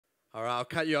All right, I'll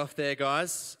cut you off there,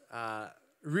 guys.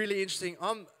 Really interesting.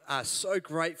 I'm so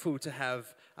grateful to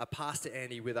have Pastor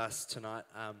Andy with us tonight.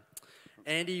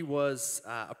 Andy was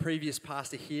a previous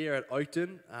pastor here at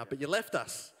Oakden, but you left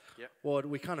us. Yep. Well,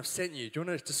 we kind of sent you. Do you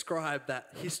want to describe that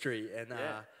history and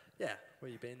where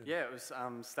you been? Yeah, it was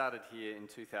started here in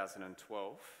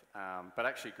 2012, but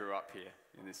actually grew up here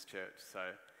in this church. So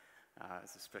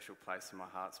it's a special place in my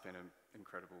heart. It's been an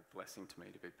incredible blessing to me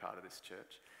to be part of this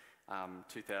church.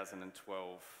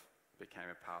 2012 became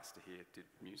a pastor here, did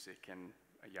music and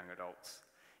young adults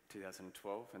in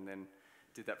 2012, and then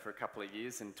did that for a couple of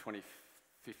years. In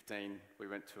 2015 we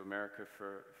went to America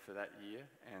for that year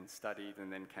and studied,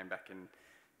 and then came back in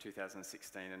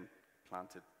 2016 and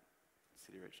planted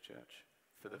City Ridge Church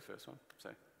for the first one.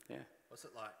 So yeah. What's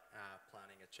it like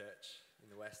planting a church in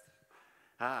the West?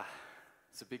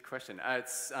 It's a big question.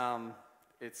 It's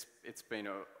been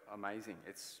amazing.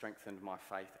 It's strengthened my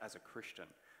faith as a Christian,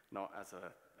 not as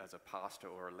a pastor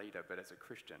or a leader, but as a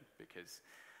Christian, because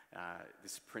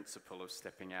this principle of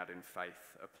stepping out in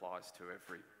faith applies to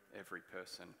every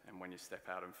person. And when you step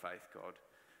out in faith, God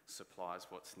supplies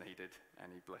what's needed,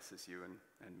 and He blesses you and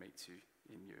meets you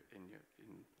in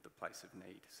the place of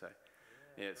need. So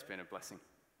yeah, it's been a blessing.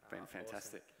 Been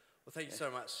fantastic. Awesome. Well, thank you so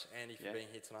much, Andy, for being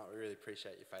here tonight. We really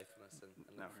appreciate your faithfulness and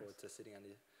look forward to sitting under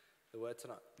the word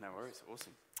tonight. No worries.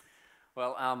 Awesome.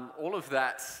 Well, all of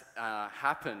that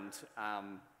happened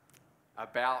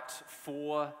about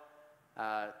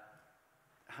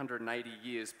 480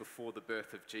 years before the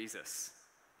birth of Jesus.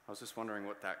 I was just wondering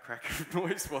what that crack of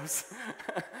noise was.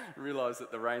 Realised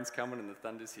that the rain's coming and the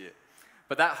thunder's here.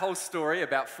 But that whole story,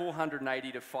 about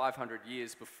 480 to 500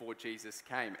 years before Jesus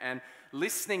came. And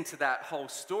listening to that whole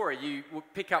story, you will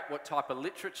pick up what type of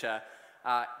literature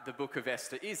the book of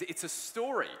Esther is. It's a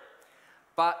story.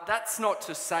 But that's not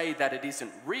to say that it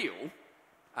isn't real.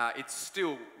 It's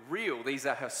still real. These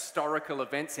are historical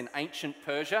events in ancient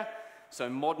Persia. So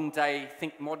modern day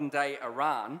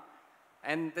Iran.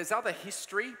 And there's other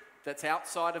history that's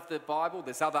outside of the Bible.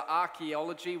 There's other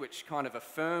archaeology which kind of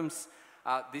affirms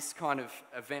this kind of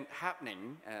event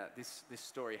happening, this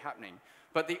story happening.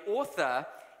 But the author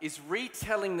is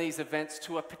retelling these events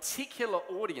to a particular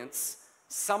audience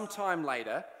sometime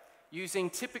later using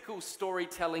typical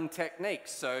storytelling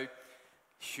techniques. So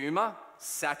humor,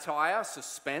 satire,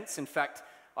 suspense. In fact,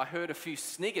 I heard a few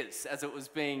sniggers as it was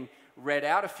being read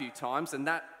out a few times, and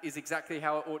that is exactly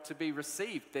how it ought to be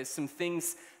received. There's some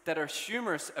things that are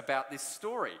humorous about this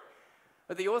story.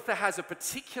 But the author has a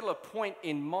particular point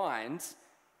in mind,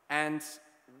 and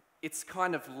it's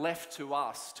kind of left to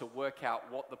us to work out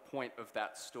what the point of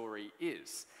that story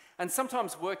is. And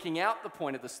sometimes working out the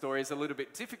point of the story is a little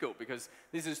bit difficult, because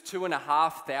this is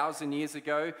 2,500 years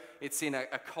ago. It's in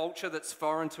a culture that's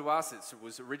foreign to us. It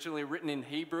was originally written in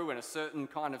Hebrew in a certain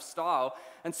kind of style.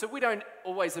 And so we don't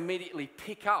always immediately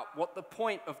pick up what the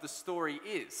point of the story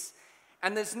is.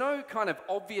 And there's no kind of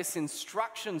obvious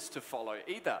instructions to follow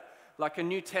either. Like a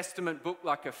New Testament book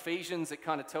like Ephesians, it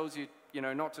kind of tells you,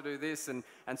 not to do this and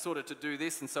sort of to do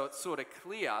this, and so it's sort of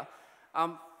clear.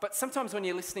 But sometimes when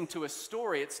you're listening to a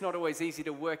story, it's not always easy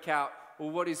to work out, well,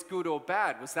 what is good or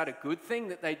bad? Was that a good thing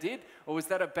that they did, or was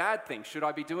that a bad thing? Should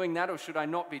I be doing that, or should I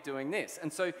not be doing this?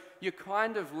 And so you're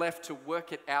kind of left to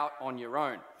work it out on your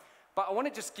own. But I want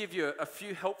to just give you a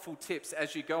few helpful tips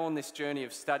as you go on this journey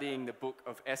of studying the book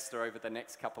of Esther over the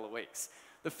next couple of weeks.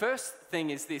 The first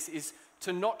thing is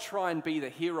to not try and be the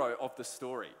hero of the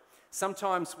story.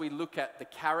 Sometimes we look at the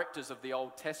characters of the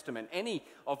Old Testament, any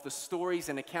of the stories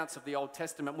and accounts of the Old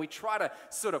Testament, we try to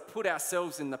sort of put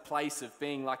ourselves in the place of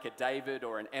being like a David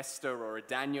or an Esther or a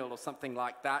Daniel or something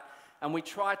like that, and we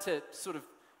try to sort of,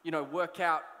 work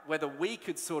out whether we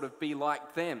could sort of be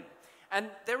like them. And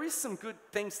there is some good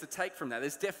things to take from that.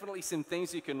 There's definitely some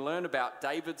things you can learn about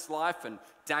David's life and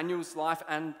Daniel's life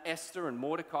and Esther and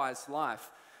Mordecai's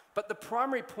life. But the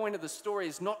primary point of the story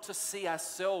is not to see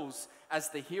ourselves as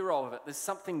the hero of it. There's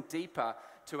something deeper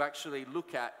to actually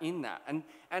look at in that. And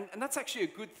that's actually a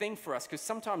good thing for us, because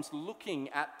sometimes looking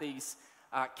at these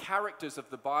characters of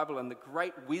the Bible and the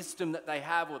great wisdom that they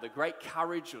have, or the great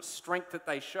courage or strength that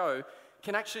they show,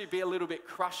 can actually be a little bit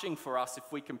crushing for us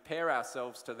if we compare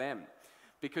ourselves to them,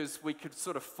 because we could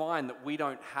sort of find that we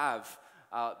don't have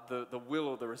the will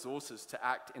or the resources to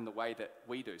act in the way that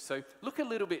we do. So look a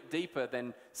little bit deeper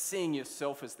than seeing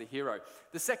yourself as the hero.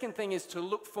 The second thing is to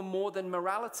look for more than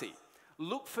morality.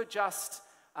 Look for just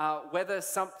whether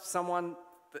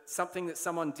something that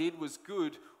someone did was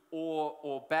good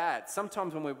or bad.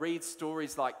 Sometimes when we read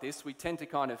stories like this, we tend to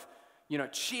kind of,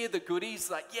 cheer the goodies,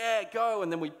 like, yeah, go,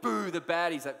 and then we boo the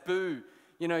baddies, like, boo,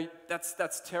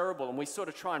 that's terrible. And we sort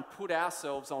of try and put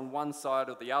ourselves on one side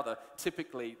or the other,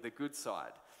 typically the good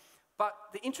side. But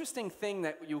the interesting thing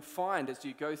that you'll find as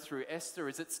you go through Esther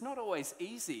is it's not always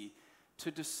easy to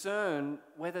discern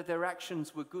whether their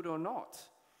actions were good or not.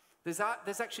 There's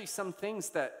actually some things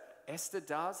that Esther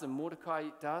does and Mordecai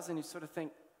does, and you sort of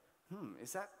think,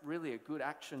 is that really a good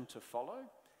action to follow?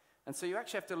 And so you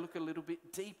actually have to look a little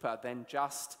bit deeper than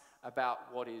just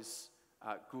about what is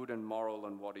good and moral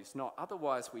and what is not.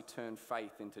 Otherwise, we turn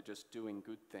faith into just doing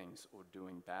good things or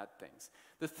doing bad things.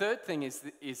 The third thing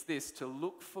is this, to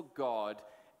look for God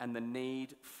and the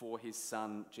need for his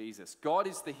son, Jesus. God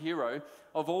is the hero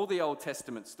of all the Old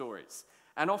Testament stories.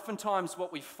 And oftentimes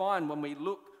what we find when we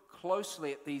look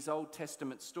closely at these Old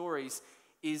Testament stories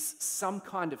is some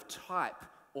kind of type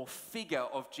or figure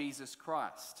of Jesus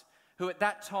Christ, who at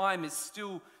that time is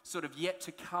still sort of yet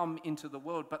to come into the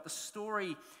world. But the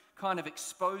story kind of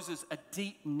exposes a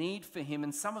deep need for him,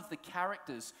 and some of the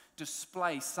characters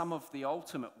display some of the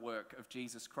ultimate work of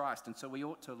Jesus Christ. And so we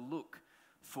ought to look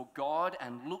for God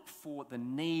and look for the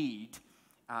need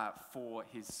for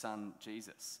his son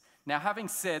Jesus. Now, having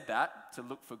said that, to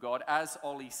look for God, as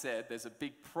Ollie said, there's a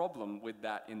big problem with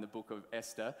that in the book of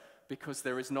Esther, because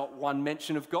there is not one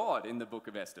mention of God in the book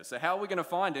of Esther. So how are we going to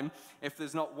find him if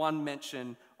there's not one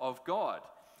mention of God?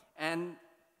 And,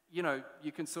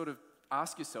 you can sort of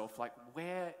ask yourself, like,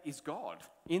 where is God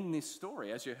in this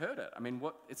story as you heard it? I mean,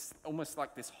 it's almost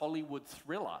like this Hollywood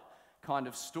thriller kind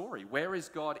of story. Where is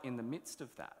God in the midst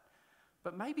of that?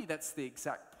 But maybe that's the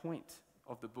exact point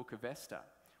of the book of Esther.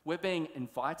 We're being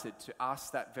invited to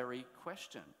ask that very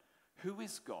question. Who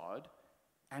is God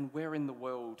and where in the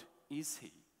world is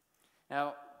he?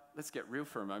 Now, let's get real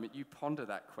for a moment. You ponder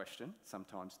that question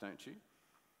sometimes, don't you?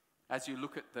 As you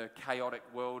look at the chaotic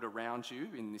world around you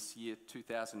in this year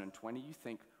 2020, you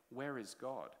think, where is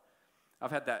God?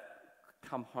 I've had that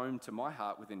come home to my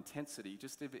heart with intensity.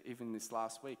 Just even this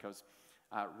last week, I was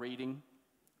reading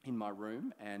in my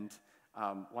room, and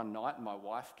one night my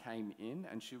wife came in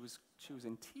and she was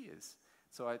in tears.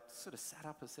 So I sort of sat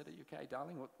up and said, "Are you okay,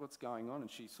 darling? What's going on?" And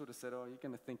she sort of said, "Oh, you're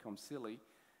going to think I'm silly."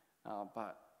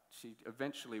 But she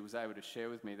eventually was able to share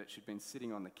with me that she'd been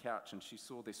sitting on the couch and she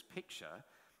saw this picture,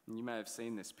 and you may have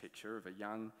seen this picture of a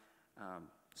young,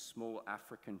 small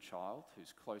African child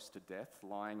who's close to death,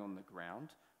 lying on the ground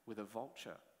with a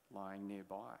vulture lying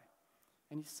nearby.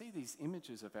 And you see these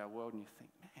images of our world and you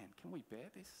think, man, can we bear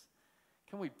this?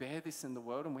 Can we bear this in the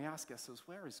world? And we ask ourselves,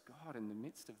 where is God in the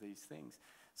midst of these things?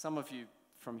 Some of you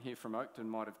from here from Oakden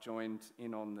might have joined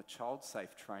in on the child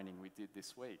safe training we did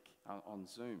this week on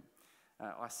Zoom.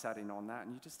 I sat in on that,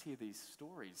 and you just hear these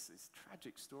stories, these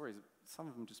tragic stories. Some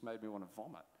of them just made me want to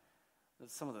vomit.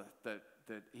 Some of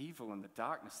the evil and the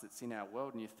darkness that's in our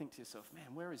world, and you think to yourself,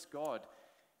 man, where is God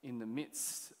in the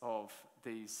midst of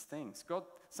these things?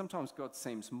 Sometimes God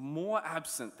seems more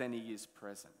absent than he is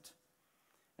present.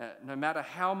 No matter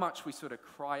how much we sort of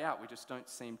cry out, we just don't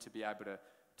seem to be able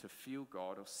to feel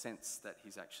God or sense that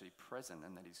he's actually present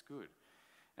and that he's good.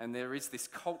 And there is this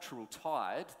cultural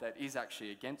tide that is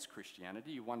actually against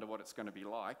Christianity. You wonder what it's going to be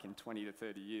like in 20 to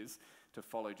 30 years to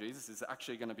follow Jesus. Is it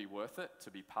actually going to be worth it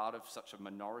to be part of such a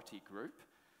minority group?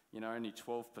 Only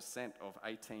 12% of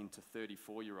 18 to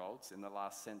 34-year-olds in the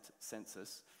last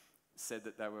census said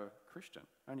that they were Christian.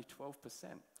 Only 12%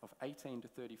 of 18 to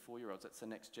 34-year-olds. That's the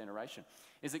next generation.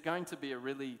 Is it going to be a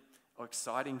really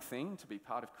exciting thing to be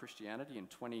part of Christianity in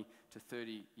 20 to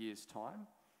 30 years' time?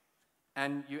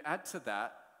 And you add to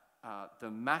that the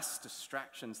mass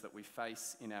distractions that we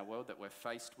face in our world, that we're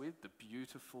faced with, the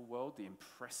beautiful world, the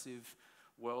impressive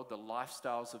world, the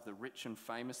lifestyles of the rich and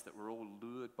famous that we're all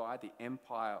lured by, the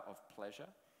empire of pleasure.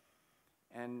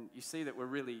 And you see that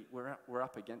we're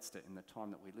up against it in the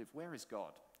time that we live. Where is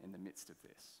God in the midst of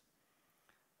this?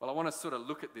 Well, I want to sort of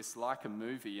look at this like a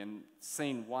movie, and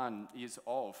scene one is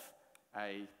of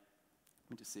let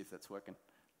me just see if that's working.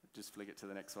 Just flick it to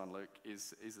the next one, Luke,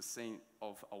 is a scene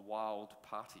of a wild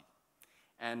party.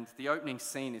 And the opening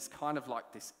scene is kind of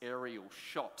like this aerial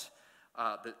shot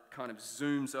that kind of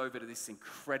zooms over to this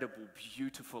incredible,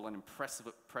 beautiful, and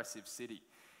impressive city.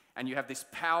 And you have this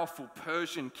powerful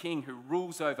Persian king who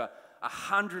rules over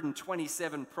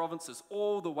 127 provinces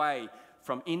all the way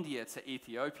from India to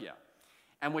Ethiopia.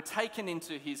 And we're taken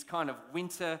into his kind of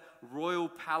winter royal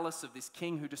palace of this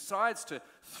king who decides to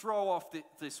throw off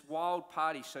this wild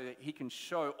party so that he can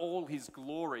show all his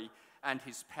glory and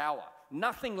his power.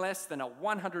 Nothing less than a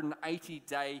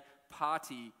 180-day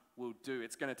party will do.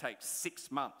 It's going to take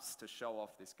 6 months to show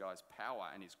off this guy's power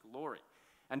and his glory,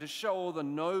 and to show all the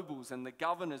nobles and the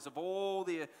governors of all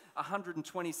the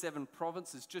 127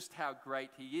 provinces just how great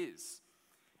he is.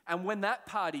 And when that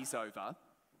party's over,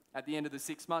 at the end of the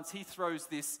 6 months, he throws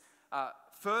this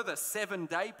further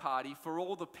 7-day party for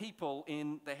all the people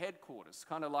in the headquarters,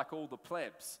 kind of like all the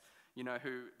plebs,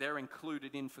 who they're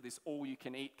included in for this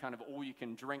all-you-can-eat, kind of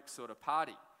all-you-can-drink sort of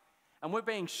party. And we're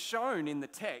being shown in the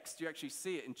text, you actually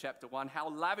see it in chapter 1, how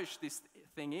lavish this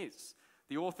thing is.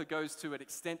 The author goes to an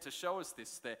extent to show us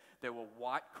this. There were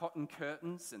white cotton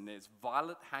curtains, and there's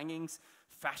violet hangings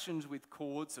fashioned with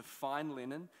cords of fine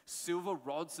linen, silver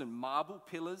rods and marble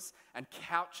pillars, and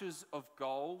couches of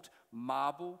gold,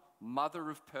 marble, mother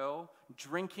of pearl,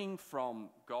 drinking from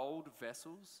gold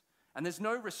vessels. And there's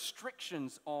no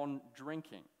restrictions on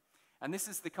drinking. And this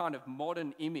is the kind of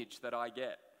modern image that I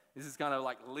get. This is kind of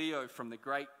like Leo from The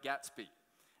Great Gatsby.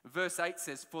 Verse 8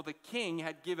 says, "For the king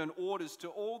had given orders to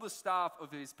all the staff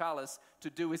of his palace to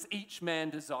do as each man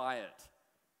desired."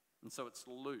 And so it's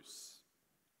loose.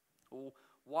 Or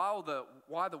why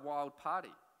the wild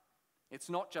party? It's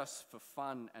not just for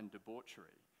fun and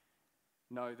debauchery.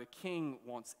 No, the king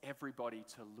wants everybody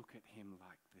to look at him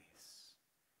like this.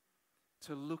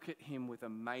 To look at him with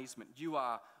amazement. You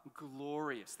are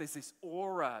glorious. There's this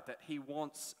aura that he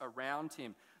wants around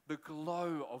him. The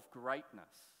glow of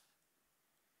greatness.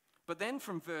 But then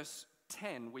from verse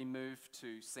 10, we move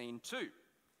to scene 2,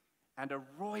 and a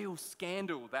royal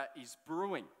scandal that is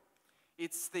brewing.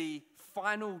 It's the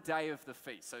final day of the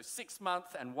feast, so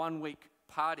 6-month and 1-week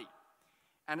party.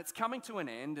 And it's coming to an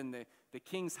end, and the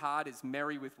king's heart is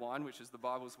merry with wine, which is the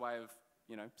Bible's way of,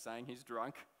 saying he's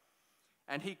drunk.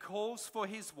 And he calls for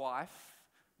his wife,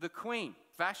 the queen,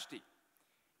 Vashti,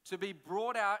 to be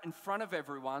brought out in front of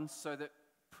everyone so that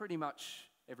pretty much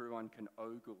everyone can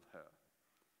ogle her,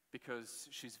 because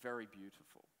she's very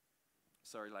beautiful.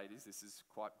 Sorry, ladies, this is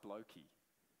quite blokey.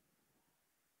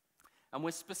 And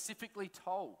we're specifically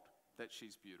told that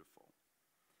she's beautiful.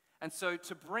 And so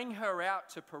to bring her out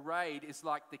to parade is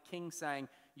like the king saying,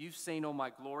 "You've seen all my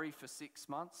glory for 6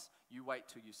 months, you wait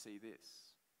till you see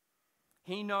this."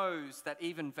 He knows that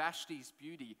even Vashti's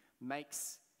beauty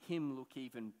makes him look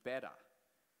even better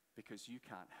because you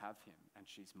can't have him and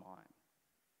she's mine.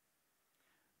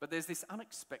 But there's this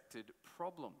unexpected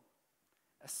problem.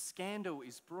 A scandal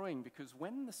is brewing because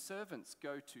when the servants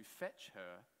go to fetch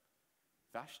her,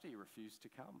 Vashti refused to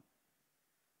come.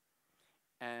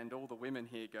 And all the women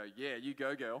here go, "Yeah, you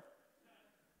go, girl."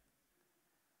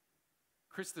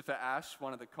 Christopher Ash,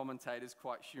 one of the commentators,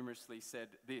 quite humorously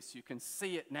said this: "You can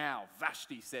see it now.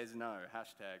 Vashti says no."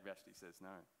 Hashtag Vashti says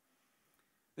no.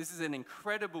 This is an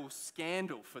incredible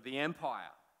scandal for the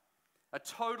empire. A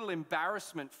total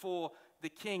embarrassment for the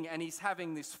king, and he's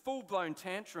having this full-blown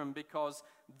tantrum because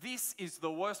this is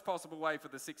the worst possible way for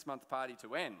the 6-month party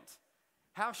to end.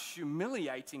 How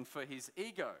humiliating for his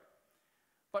ego.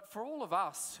 But for all of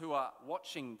us who are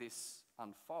watching this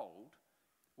unfold,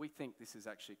 we think this is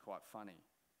actually quite funny.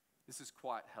 This is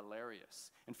quite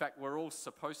hilarious. In fact, we're all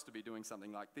supposed to be doing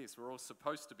something like this. We're all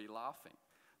supposed to be laughing.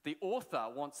 The author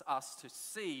wants us to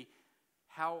see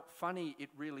how funny it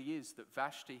really is that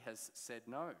Vashti has said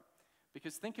no.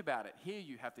 Because think about it. Here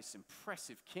you have this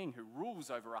impressive king who rules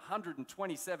over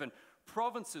 127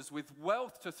 provinces with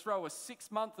wealth to throw a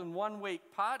 6-month and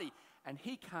 1-week party, and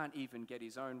he can't even get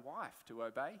his own wife to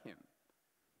obey him.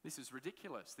 This is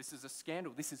ridiculous. This is a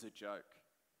scandal. This is a joke.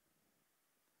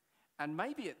 And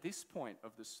maybe at this point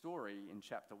of the story in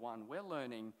chapter 1, we're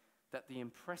learning that the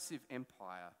impressive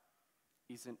empire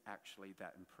isn't actually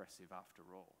that impressive after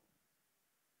all.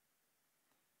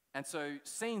 And so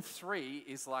scene 3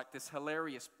 is like this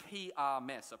hilarious PR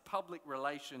mess, a public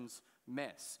relations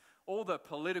mess. All the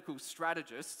political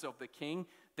strategists of the king,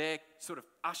 they're sort of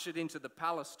ushered into the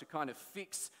palace to kind of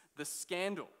fix the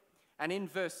scandal. And in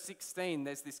verse 16,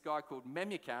 there's this guy called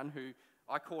Memucan, who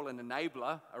I call an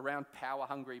enabler. Around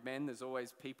power-hungry men, there's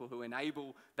always people who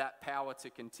enable that power to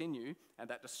continue and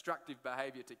that destructive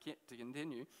behavior to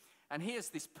continue. And he is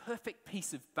this perfect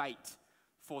piece of bait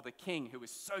for the king, who is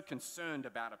so concerned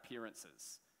about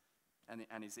appearances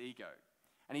and his ego.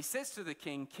 And he says to the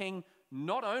king, "King,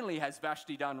 not only has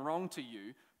Vashti done wrong to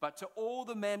you, but to all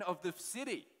the men of the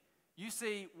city. You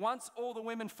see, once all the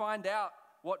women find out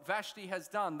what Vashti has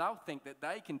done, they'll think that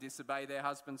they can disobey their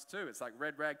husbands too." It's like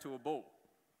red rag to a bull.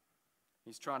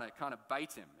 He's trying to kind of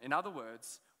bait him. In other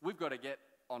words, we've got to get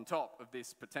on top of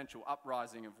this potential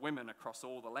uprising of women across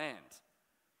all the land.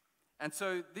 And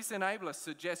so this enabler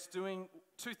suggests doing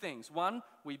 2 things. One,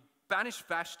 we banish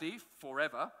Vashti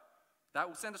forever. That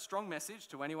will send a strong message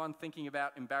to anyone thinking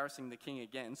about embarrassing the king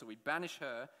again. So we banish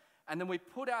her. And then we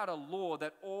put out a law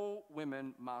that all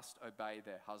women must obey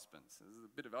their husbands. This is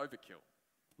a bit of overkill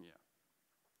here.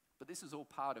 But this is all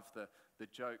part of the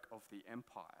joke of the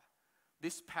empire.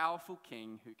 This powerful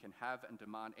king who can have and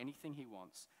demand anything he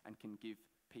wants and can give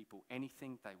people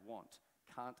anything they want,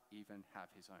 can't even have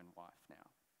his own wife now.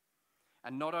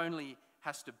 And not only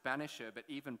has to banish her, but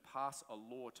even pass a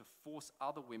law to force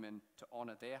other women to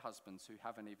honor their husbands who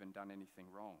haven't even done anything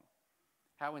wrong.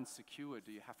 How insecure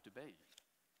do you have to be?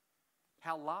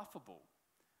 How laughable.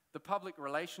 The public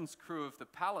relations crew of the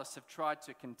palace have tried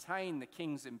to contain the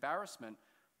king's embarrassment,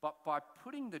 but by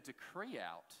putting the decree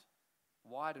out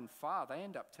wide and far, they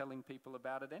end up telling people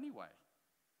about it anyway.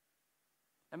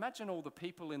 Imagine all the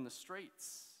people in the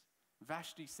streets.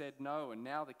 Vashti said no, and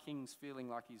now the king's feeling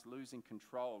like he's losing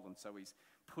control, and so he's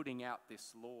putting out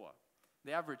this law.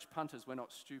 The average punters, we're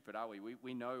not stupid, are we?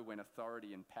 We know when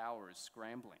authority and power is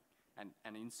scrambling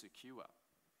and insecure.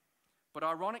 But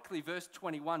ironically, verse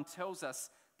 21 tells us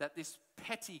that this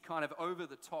petty kind of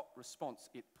over-the-top response,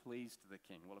 it pleased the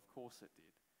king. Well, of course it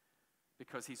did,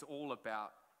 because he's all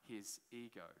about his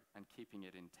ego and keeping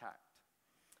it intact.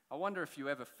 I wonder if you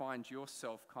ever find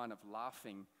yourself kind of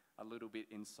laughing a little bit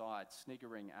inside,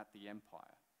 sniggering at the empire,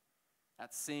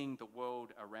 at seeing the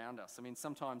world around us. I mean,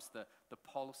 sometimes the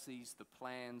policies, the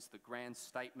plans, the grand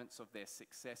statements of their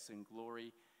success and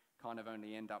glory kind of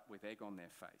only end up with egg on their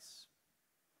face.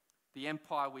 The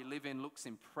empire we live in looks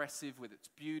impressive with its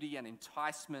beauty and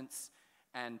enticements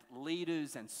and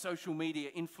leaders and social media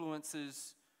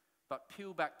influencers, but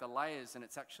peel back the layers and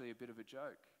it's actually a bit of a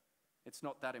joke. It's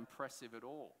not that impressive at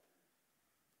all.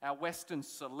 Our Western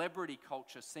celebrity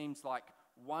culture seems like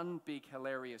one big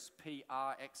hilarious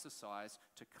PR exercise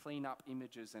to clean up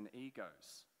images and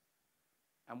egos.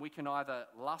 And we can either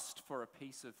lust for a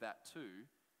piece of that too,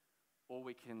 or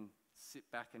we can sit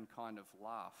back and kind of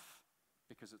laugh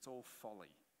because it's all folly.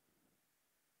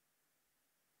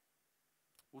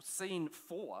 Well, scene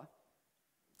 4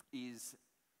 is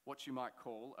what you might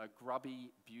call a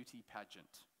grubby beauty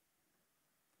pageant.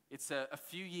 It's a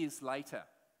few years later,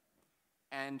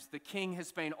 and the king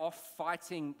has been off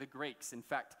fighting the Greeks. In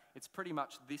fact, it's pretty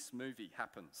much this movie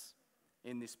happens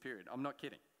in this period. I'm not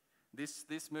kidding.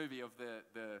 This movie of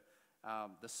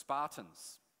the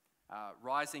Spartans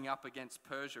rising up against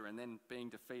Persia and then being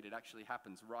defeated actually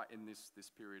happens right in this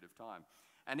period of time.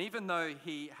 And even though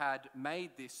he had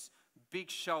made this big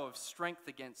show of strength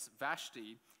against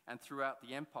Vashti and throughout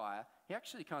the empire, he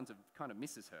actually kind of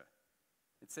misses her.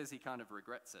 It says he kind of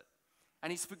regrets it.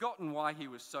 And he's forgotten why he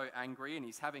was so angry, and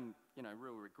he's having,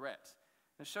 real regret.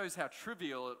 It shows how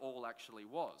trivial it all actually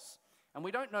was. And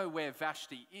we don't know where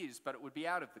Vashti is, but it would be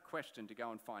out of the question to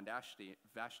go and find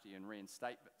Vashti and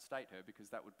reinstate her, because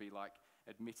that would be like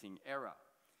admitting error.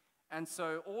 And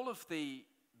so all of the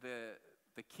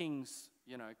king's,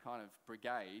 kind of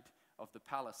brigade of the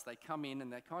palace, they come in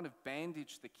and they kind of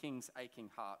bandage the king's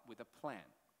aching heart with a plan.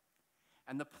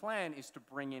 And the plan is to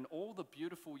bring in all the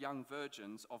beautiful young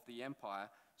virgins of the empire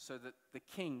so that the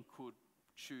king could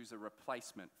choose a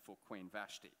replacement for Queen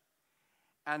Vashti.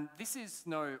 And this is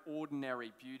no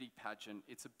ordinary beauty pageant,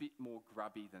 it's a bit more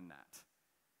grubby than that.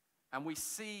 And we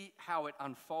see how it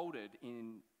unfolded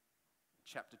in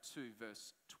chapter 2,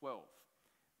 verse 12.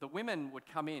 The women would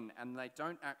come in and they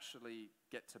don't actually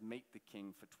get to meet the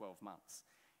king for 12 months.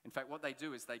 In fact, what they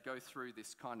do is they go through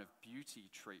this kind of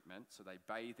beauty treatment, so they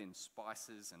bathe in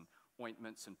spices and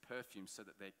ointments and perfumes so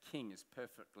that their skin is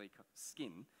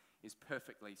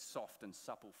perfectly soft and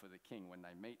supple for the king when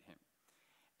they meet him.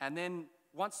 And then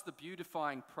once the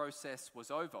beautifying process was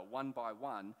over, one by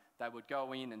one, they would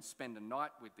go in and spend a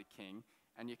night with the king,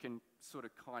 and you can sort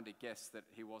of kind of guess that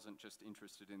he wasn't just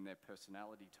interested in their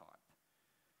personality type.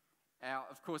 Now,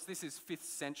 of course, this is 5th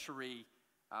century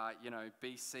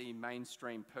BC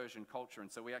mainstream Persian culture,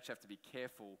 and so we actually have to be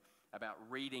careful about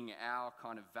reading our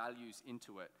kind of values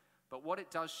into it. But what it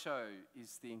does show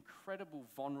is the incredible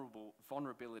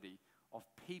vulnerability of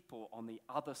people on the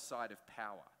other side of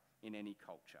power in any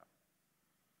culture.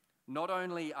 Not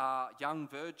only are young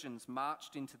virgins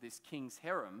marched into this king's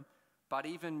harem, but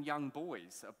even young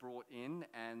boys are brought in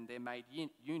and they're made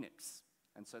eunuchs,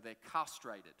 and so they're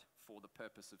castrated for the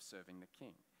purpose of serving the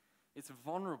king. It's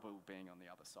vulnerable being on the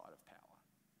other side of power.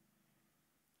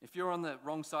 If you're on the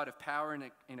wrong side of power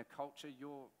in a culture,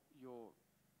 you're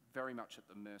very much at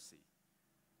the mercy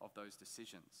of those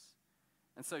decisions.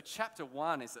 And so chapter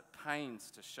 1 is at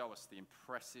pains to show us the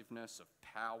impressiveness of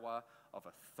power, of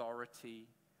authority,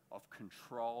 of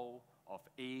control, of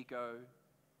ego.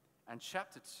 And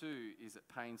chapter 2 is at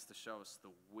pains to show us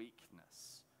the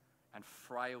weakness and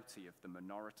frailty of the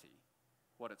minority,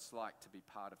 what it's like to be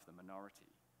part of the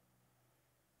minority.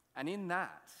 And in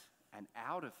that, and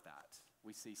out of that,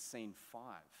 we see scene 5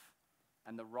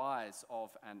 and the rise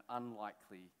of an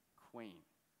unlikely queen.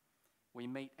 We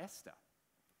meet Esther,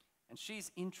 and she's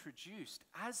introduced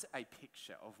as a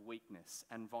picture of weakness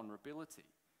and vulnerability.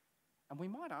 And we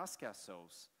might ask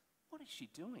ourselves, what is she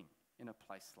doing in a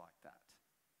place like that?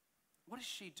 What is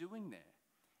she doing there?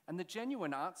 And the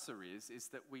genuine answer is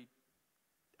that we,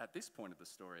 at this point of the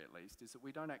story at least, is that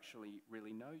we don't actually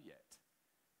really know yet.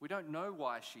 We don't know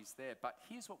why she's there, but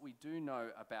here's what we do know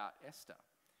about Esther.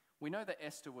 We know that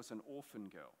Esther was an orphan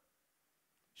girl.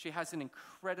 She has an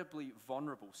incredibly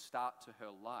vulnerable start to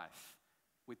her life,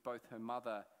 with both her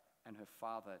mother and her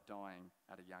father dying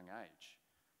at a young age.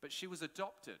 But she was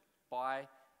adopted by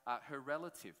her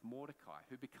relative, Mordecai,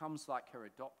 who becomes like her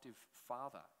adoptive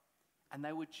father. And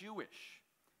they were Jewish.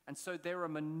 And so there are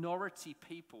minority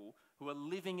people who are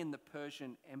living in the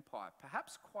Persian Empire,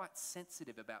 perhaps quite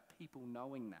sensitive about people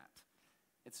knowing that.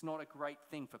 It's not a great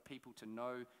thing for people to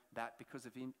know that because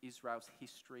of Israel's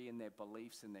history and their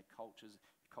beliefs and their culture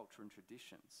and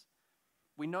traditions.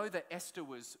 We know that Esther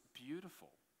was beautiful.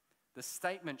 The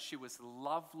statement she was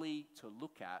lovely to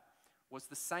look at was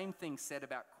the same thing said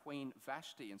about Queen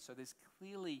Vashti, and so there's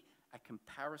clearly a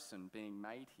comparison being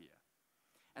made here.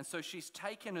 And so she's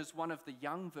taken as one of the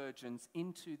young virgins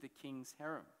into the king's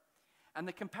harem. And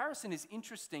the comparison is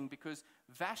interesting because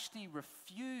Vashti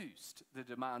refused the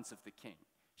demands of the king.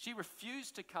 She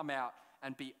refused to come out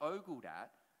and be ogled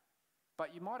at,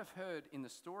 but you might have heard in the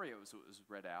story it was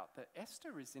read out that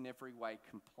Esther is in every way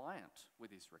compliant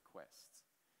with his requests.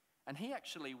 And she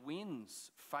actually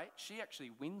wins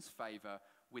favor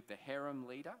with the harem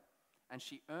leader, and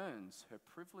she earns her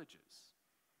privileges.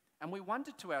 And we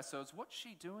wondered to ourselves, what's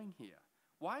she doing here?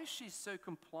 Why is she so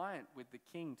compliant with the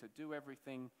king to do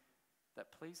everything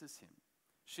that pleases him?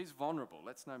 She's vulnerable,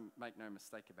 make no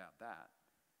mistake about that.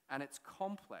 And it's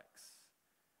complex.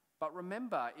 But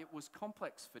remember, it was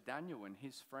complex for Daniel and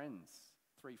his friends,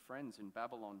 3 friends in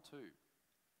Babylon too,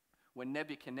 when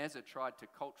Nebuchadnezzar tried to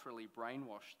culturally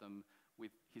brainwash them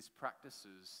with his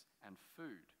practices and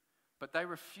food. But they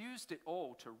refused it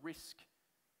all to risk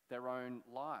their own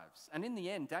lives. And in the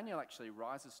end, Daniel actually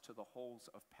rises to the halls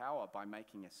of power by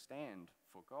making a stand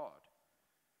for God.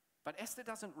 But Esther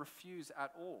doesn't refuse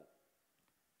at all.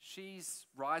 She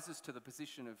rises to the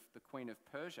position of the Queen of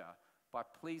Persia by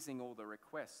pleasing all the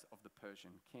requests of the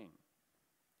Persian king.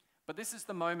 But this is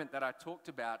the moment that I talked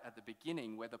about at the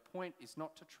beginning, where the point is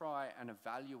not to try and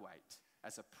evaluate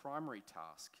as a primary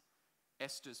task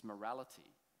Esther's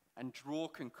morality and draw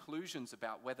conclusions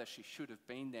about whether she should have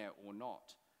been there or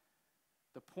not.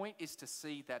 The point is to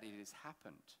see that it has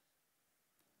happened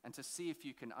and to see if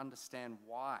you can understand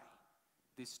why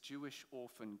this Jewish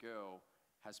orphan girl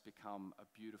has become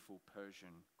a beautiful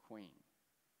Persian queen.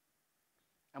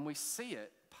 And we see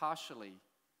it partially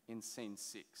in scene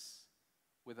 6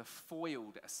 with a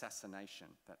foiled assassination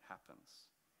that happens.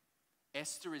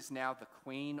 Esther is now the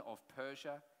queen of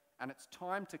Persia, and it's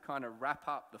time to kind of wrap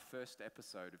up the first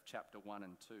episode of chapter 1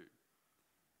 and 2.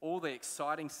 All the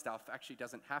exciting stuff actually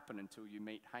doesn't happen until you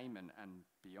meet Haman and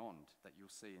beyond, that you'll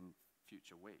see in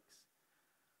future weeks.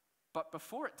 But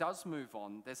before it does move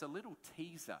on, there's a little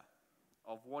teaser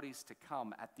of what is to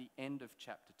come at the end of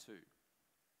chapter 2.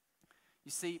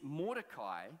 You see,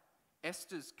 Mordecai,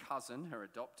 Esther's cousin, her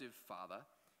adoptive father,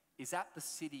 is at the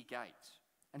city gate,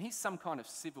 and he's some kind of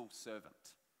civil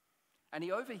servant. And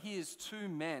he overhears 2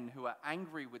 men who are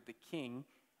angry with the king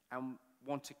and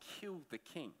want to kill the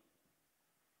king.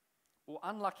 Well,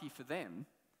 unlucky for them,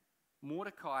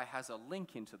 Mordecai has a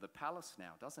link into the palace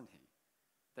now, doesn't he?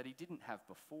 That he didn't have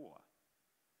before,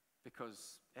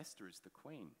 because Esther is the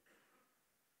queen.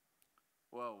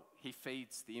 Well, he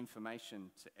feeds the information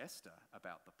to Esther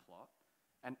about the plot,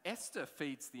 and Esther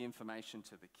feeds the information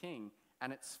to the king,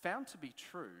 and it's found to be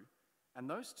true, and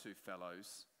those 2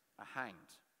 fellows are hanged.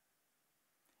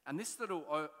 And this little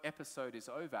episode is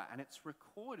over, and it's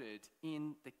recorded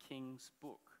in the king's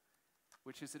book,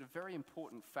 which is a very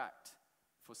important fact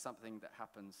for something that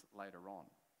happens later on.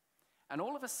 And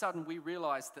all of a sudden, we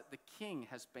realize that the king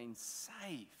has been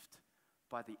saved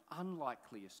by the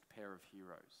unlikeliest pair of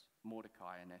heroes,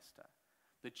 Mordecai and Esther,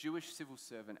 the Jewish civil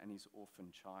servant and his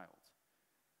orphan child.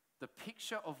 The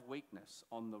picture of weakness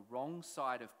on the wrong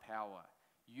side of power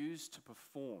used to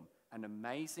perform an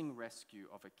amazing rescue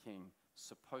of a king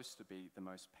supposed to be the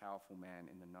most powerful man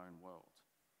in the known world.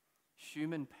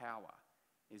 Human power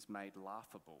is made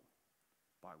laughable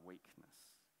by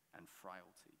weakness and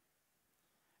frailty.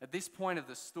 At this point of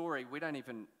the story, we don't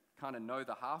even kind of know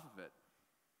the half of it,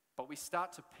 but we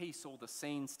start to piece all the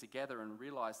scenes together and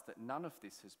realize that none of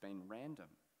this has been random.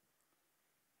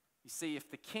 You see, if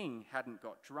the king hadn't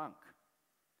got drunk,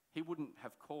 he wouldn't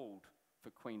have called for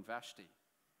Queen Vashti.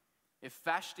 If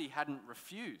Vashti hadn't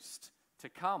refused to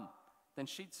come, then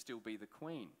she'd still be the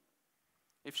queen.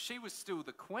 If she was still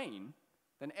the queen,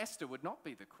 then Esther would not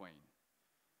be the queen.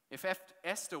 If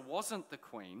Esther wasn't the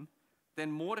queen,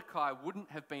 then Mordecai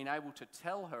wouldn't have been able to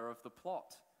tell her of the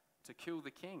plot to kill the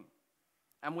king.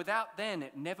 And without then,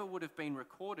 it never would have been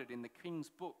recorded in the king's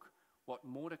book what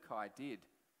Mordecai did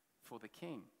for the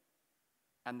king.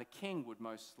 And the king would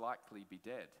most likely be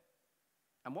dead.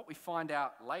 And what we find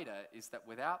out later is that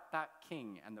without that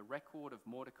king and the record of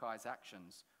Mordecai's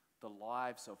actions, the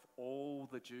lives of all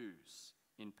the Jews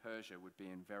in Persia would be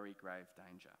in very grave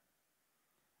danger.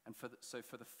 And so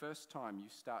for the first time, you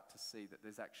start to see that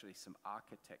there's actually some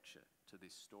architecture to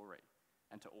this story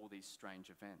and to all these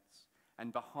strange events.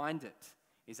 And behind it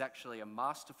is actually a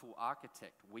masterful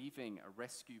architect weaving a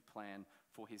rescue plan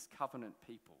for his covenant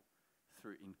people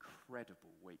through incredible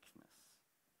weakness.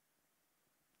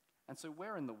 And so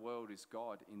where in the world is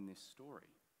God in this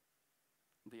story?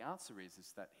 The answer is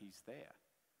that he's there.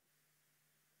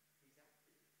 He's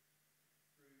active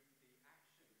through the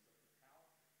actions of the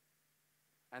powerful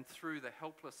and through the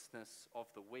helplessness of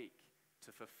the weak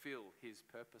to fulfill his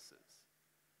purposes.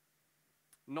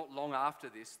 Not long after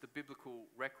this, the biblical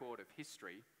record of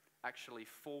history actually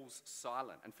falls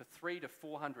silent. And for 300 to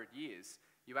 400 years,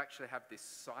 you actually have this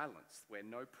silence where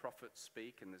no prophets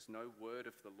speak and there's no word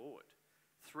of the Lord.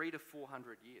 300 to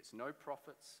 400 years, no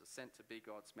prophets are sent to be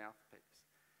God's mouthpiece.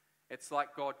 It's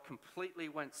like God completely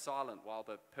went silent while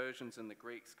the Persians and the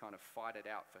Greeks kind of fight it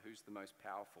out for who's the most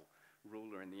powerful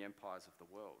ruler in the empires of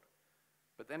the world.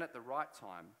 But then at the right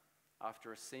time,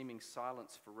 after a seeming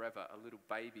silence forever, a little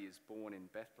baby is born in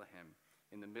Bethlehem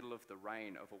in the middle of the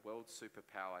reign of a world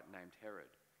superpower named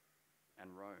Herod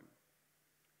and Rome.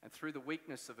 And through the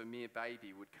weakness of a mere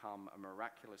baby would come a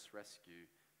miraculous rescue,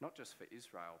 not just for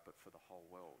Israel, but for the whole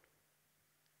world.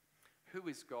 Who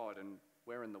is God and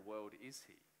where in the world is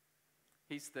he?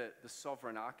 He's the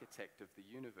sovereign architect of the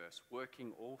universe,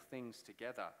 working all things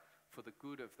together for the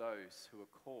good of those who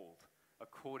are called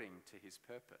according to his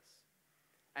purpose.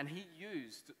 And he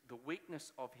used the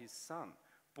weakness of his son,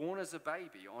 born as a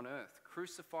baby on earth,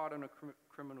 crucified on a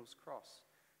criminal's cross,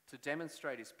 to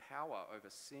demonstrate his power over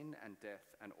sin and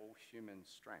death and all human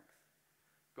strength.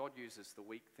 God uses the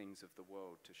weak things of the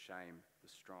world to shame the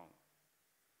strong.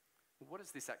 Well, what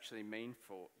does this actually mean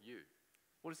for you?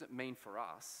 What does it mean for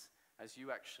us as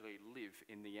you actually live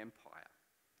in the empire?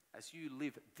 As you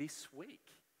live this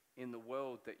week in the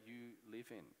world that you live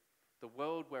in? The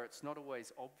world where it's not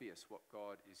always obvious what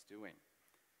God is doing.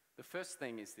 The first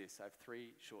thing is this. I have 3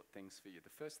 short things for you. The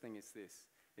first thing is this,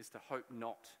 is to hope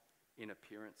not in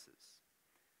appearances.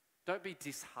 Don't be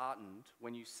disheartened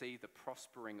when you see the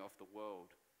prospering of the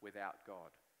world without God.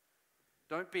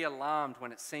 Don't be alarmed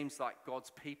when it seems like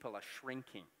God's people are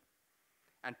shrinking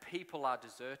and people are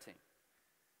deserting,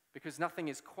 because nothing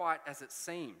is quite as it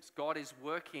seems. God is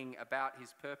working about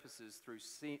his purposes through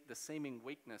the seeming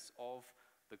weakness of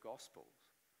the Gospels.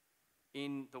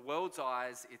 In the world's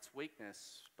eyes, it's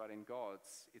weakness, but in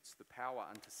God's, it's the power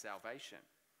unto salvation.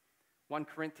 1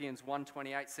 Corinthians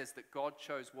 1:28 says that God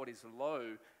chose what is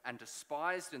low and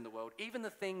despised in the world, even the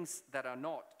things that are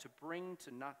not, to bring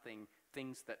to nothing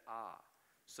things that are,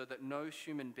 so that no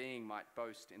human being might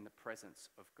boast in the presence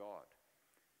of God.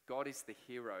 God is the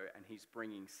hero, and he's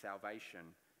bringing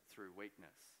salvation through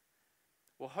weakness.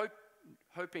 Well,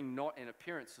 hoping not in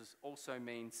appearances also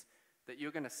means that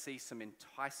you're going to see some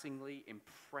enticingly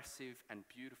impressive and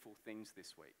beautiful things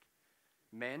this week.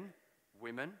 Men,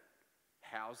 women,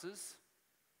 houses,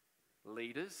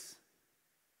 leaders,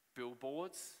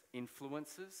 billboards,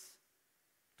 influencers.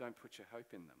 Don't put your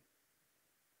hope in them.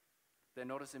 They're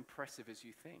not as impressive as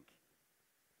you think.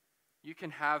 You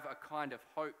can have a kind of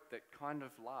hope that kind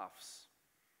of laughs,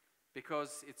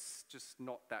 because it's just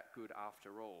not that good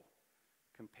after all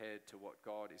compared to what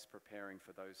God is preparing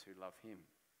for those who love him.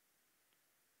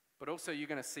 But also you're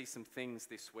going to see some things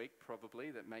this week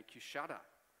probably that make you shudder.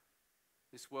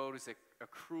 This world is a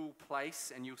cruel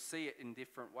place, and you'll see it in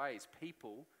different ways.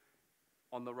 People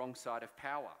on the wrong side of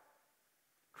power.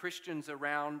 Christians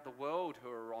around the world who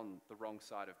are on the wrong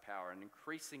side of power, and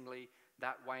increasingly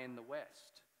that way in the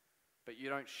West. But you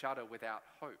don't shudder without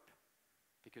hope,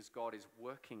 because God is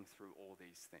working through all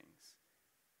these things,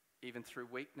 even through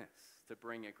weakness, to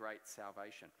bring a great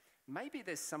salvation. Maybe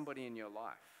there's somebody in your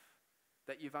life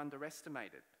that you've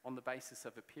underestimated on the basis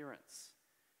of appearance.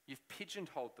 You've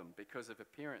pigeonholed them because of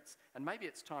appearance, and maybe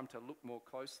it's time to look more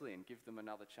closely and give them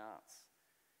another chance,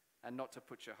 and not to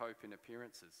put your hope in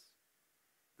appearances.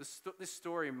 This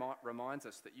story reminds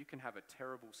us that you can have a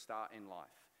terrible start in life.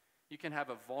 You can have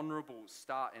a vulnerable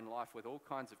start in life with all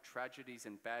kinds of tragedies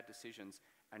and bad decisions,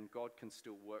 and God can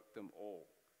still work them all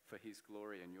for his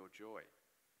glory and your joy.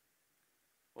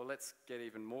 Well, let's get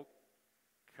even more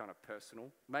kind of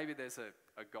personal. Maybe there's a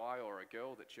guy or a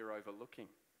girl that you're overlooking.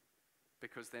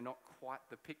 because they're not quite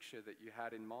the picture that you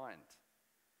had in mind.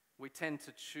 We tend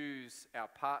to choose our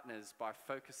partners by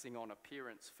focusing on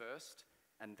appearance first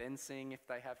and then seeing if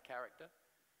they have character.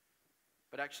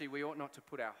 But actually, we ought not to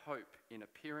put our hope in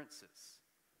appearances.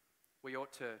 We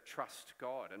ought to trust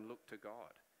God and look to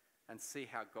God and see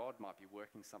how God might be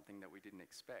working something that we didn't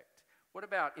expect. What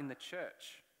about in the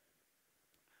church?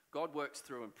 God works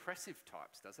through impressive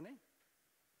types, doesn't he?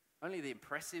 Only the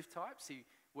impressive types. He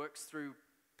works through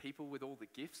people with all the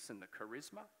gifts and the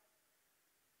charisma.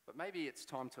 But maybe it's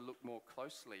time to look more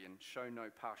closely and show no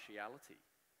partiality,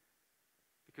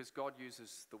 because God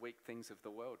uses the weak things of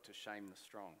the world to shame the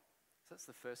strong. So that's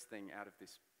the first thing out of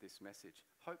this message.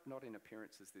 Hope not in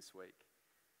appearances this week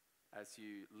as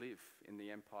you live in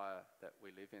the empire that we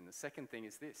live in. The second thing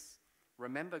is this: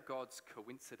 remember God's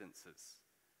coincidences.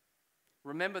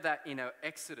 Remember that in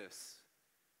Exodus,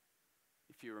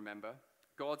 if you remember,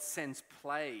 God sends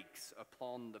plagues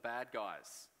upon the bad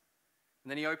guys. And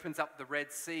then he opens up the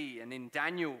Red Sea, and in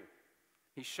Daniel,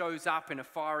 he shows up in a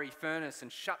fiery furnace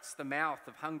and shuts the mouth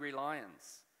of hungry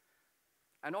lions.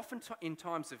 And often in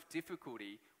times of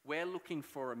difficulty, we're looking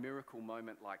for a miracle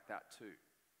moment like that too.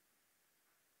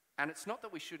 And it's not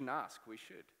that we shouldn't ask, we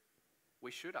should.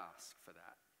 We should ask for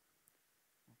that.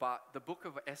 But the book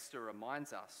of Esther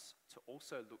reminds us to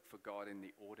also look for God in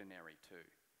the ordinary too.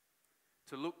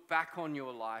 To look back on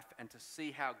your life and to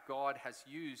see how God has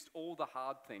used all the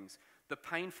hard things, the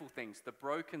painful things, the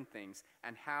broken things,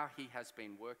 and how he has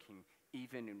been working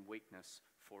even in weakness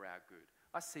for our good.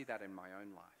 I see that in my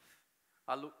own life.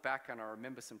 I look back and I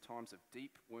remember some times of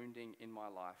deep wounding in my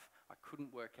life. I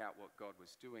couldn't work out what God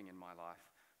was doing in my life.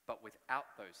 But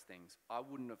without those things, I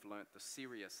wouldn't have learnt the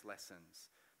serious lessons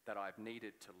that I've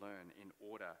needed to learn in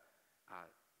order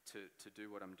to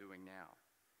do what I'm doing now.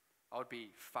 I would be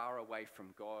far away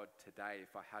from God today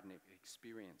if I hadn't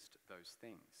experienced those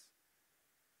things.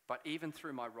 But even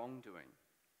through my wrongdoing,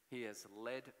 he has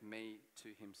led me to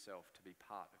himself to be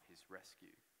part of his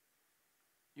rescue.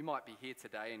 You might be here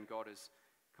today and God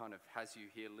has you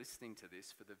here listening to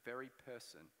this for the very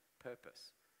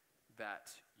purpose that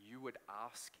you would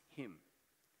ask him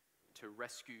to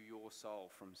rescue your soul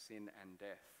from sin and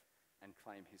death and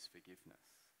claim his forgiveness.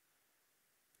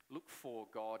 Look for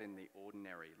God in the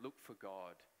ordinary. Look for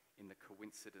God in the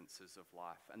coincidences of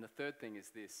life. And the third thing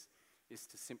is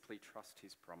to simply trust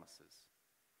his promises.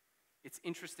 It's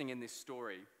interesting in this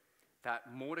story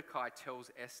that Mordecai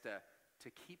tells Esther to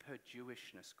keep her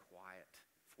Jewishness quiet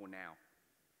for now.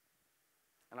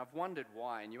 And I've wondered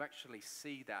why, and you actually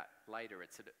see that later.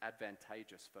 It's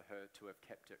advantageous for her to have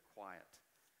kept it quiet.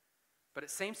 But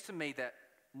it seems to me that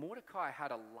Mordecai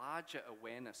had a larger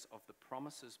awareness of the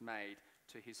promises made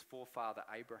to his forefather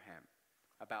Abraham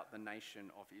about the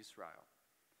nation of Israel.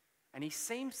 And he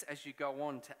seems, as you go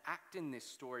on, to act in this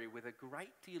story with a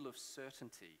great deal of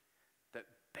certainty that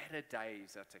better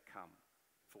days are to come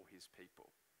for his people.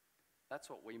 That's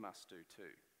what we must do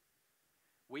too.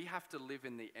 We have to live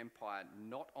in the empire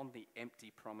not on the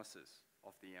empty promises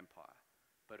of the empire,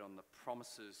 but on the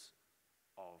promises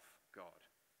of God.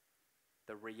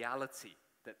 The reality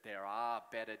that there are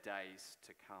better days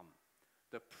to come.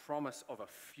 The promise of a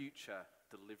future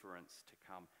deliverance to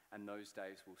come, and those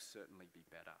days will certainly be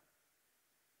better.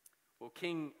 Well,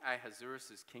 King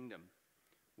Ahasuerus' kingdom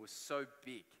was so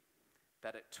big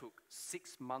that it took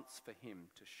 6 months for him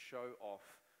to show off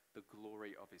the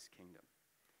glory of his kingdom.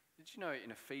 Did you know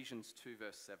in Ephesians 2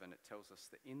 verse 7 it tells us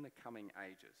that in the coming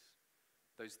ages,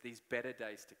 these better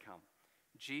days to come,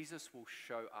 Jesus will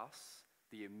show us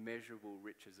the immeasurable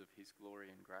riches of his glory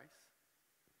and grace?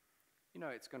 You know,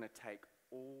 it's going to take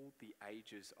all the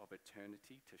ages of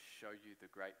eternity to show you the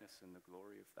greatness and the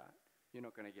glory of that. You're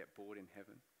not going to get bored in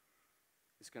heaven.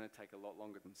 It's going to take a lot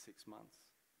longer than 6 months.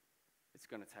 It's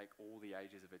going to take all the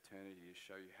ages of eternity to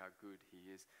show you how good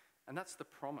he is. And that's the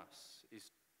promise,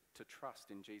 is to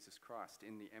trust in Jesus Christ,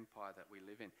 in the empire that we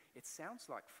live in. It sounds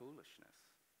like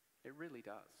foolishness. It really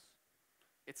does.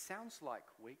 It sounds like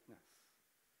weakness,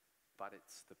 but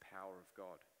it's the power of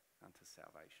God unto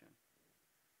salvation.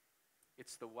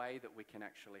 It's the way that we can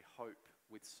actually hope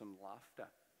with some laughter.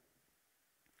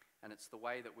 And it's the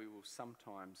way that we will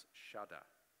sometimes shudder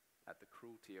at the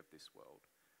cruelty of this world,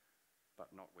 but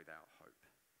not without hope.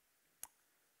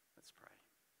 Let's pray.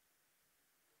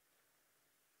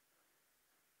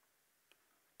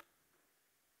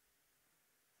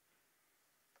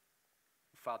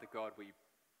 Father God, we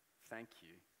thank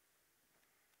you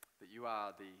that you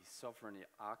are the sovereign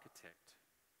architect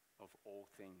of all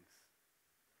things.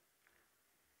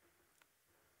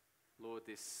 Lord,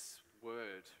 this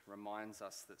word reminds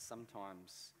us that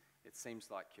sometimes it seems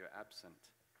like you're absent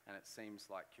and it seems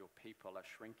like your people are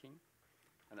shrinking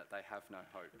and that they have no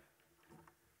hope.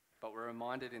 But we're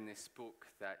reminded in this book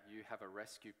that you have a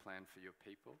rescue plan for your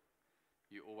people.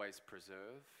 You always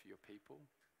preserve your people,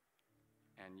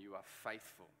 and you are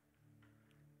faithful.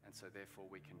 And so therefore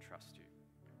we can trust you.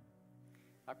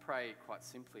 I pray quite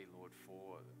simply, Lord,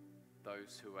 for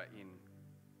those who are in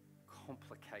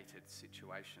complicated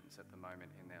situations at the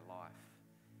moment in their life.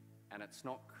 And it's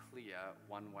not clear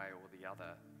one way or the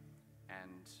other,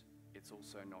 and it's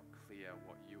also not clear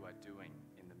what you are doing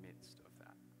in the midst of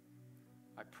that.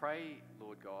 I pray,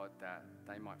 Lord God, that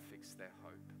they might fix their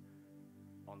hope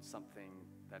on something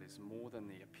that is more than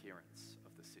the appearance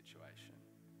of the situation,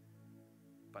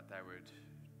 but they would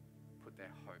put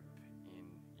their hope in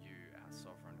you, our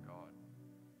sovereign God.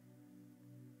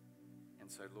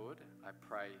 And so, Lord, I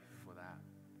pray for that,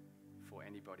 for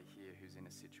anybody here who's in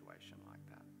a situation like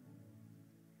that.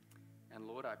 And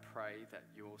Lord, I pray that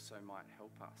you also might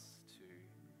help us to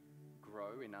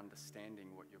grow in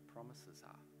understanding what your promises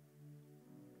are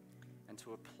and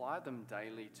to apply them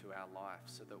daily to our life,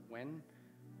 so that when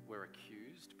we're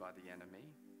accused by the enemy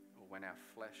or when our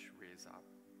flesh rears up,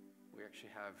 we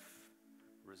actually have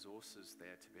resources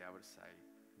there to be able to say,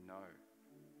 no,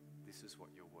 this is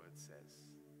what your word says.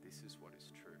 This is what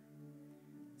is true.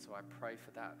 So I pray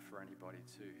for that for anybody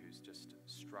too who's just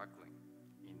struggling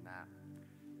in that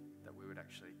we would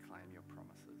actually claim your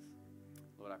promises.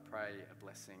 Lord, I pray a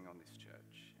blessing on this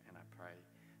church, and I pray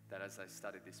that as they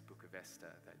study this book of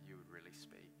Esther, that you would really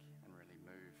speak and really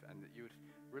move, and that you would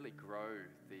really grow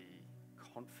the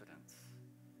confidence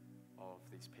of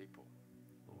these people,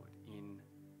 Lord, in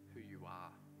who you are,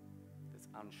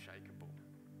 that's unshakable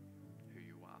who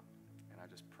you are. And I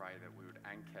just pray that we would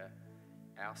anchor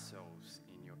ourselves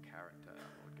in your character,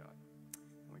 Lord God.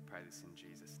 And we pray this in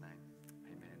Jesus' name.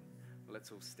 Amen.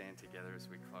 Let's all stand together as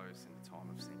we close in a time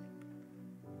of singing.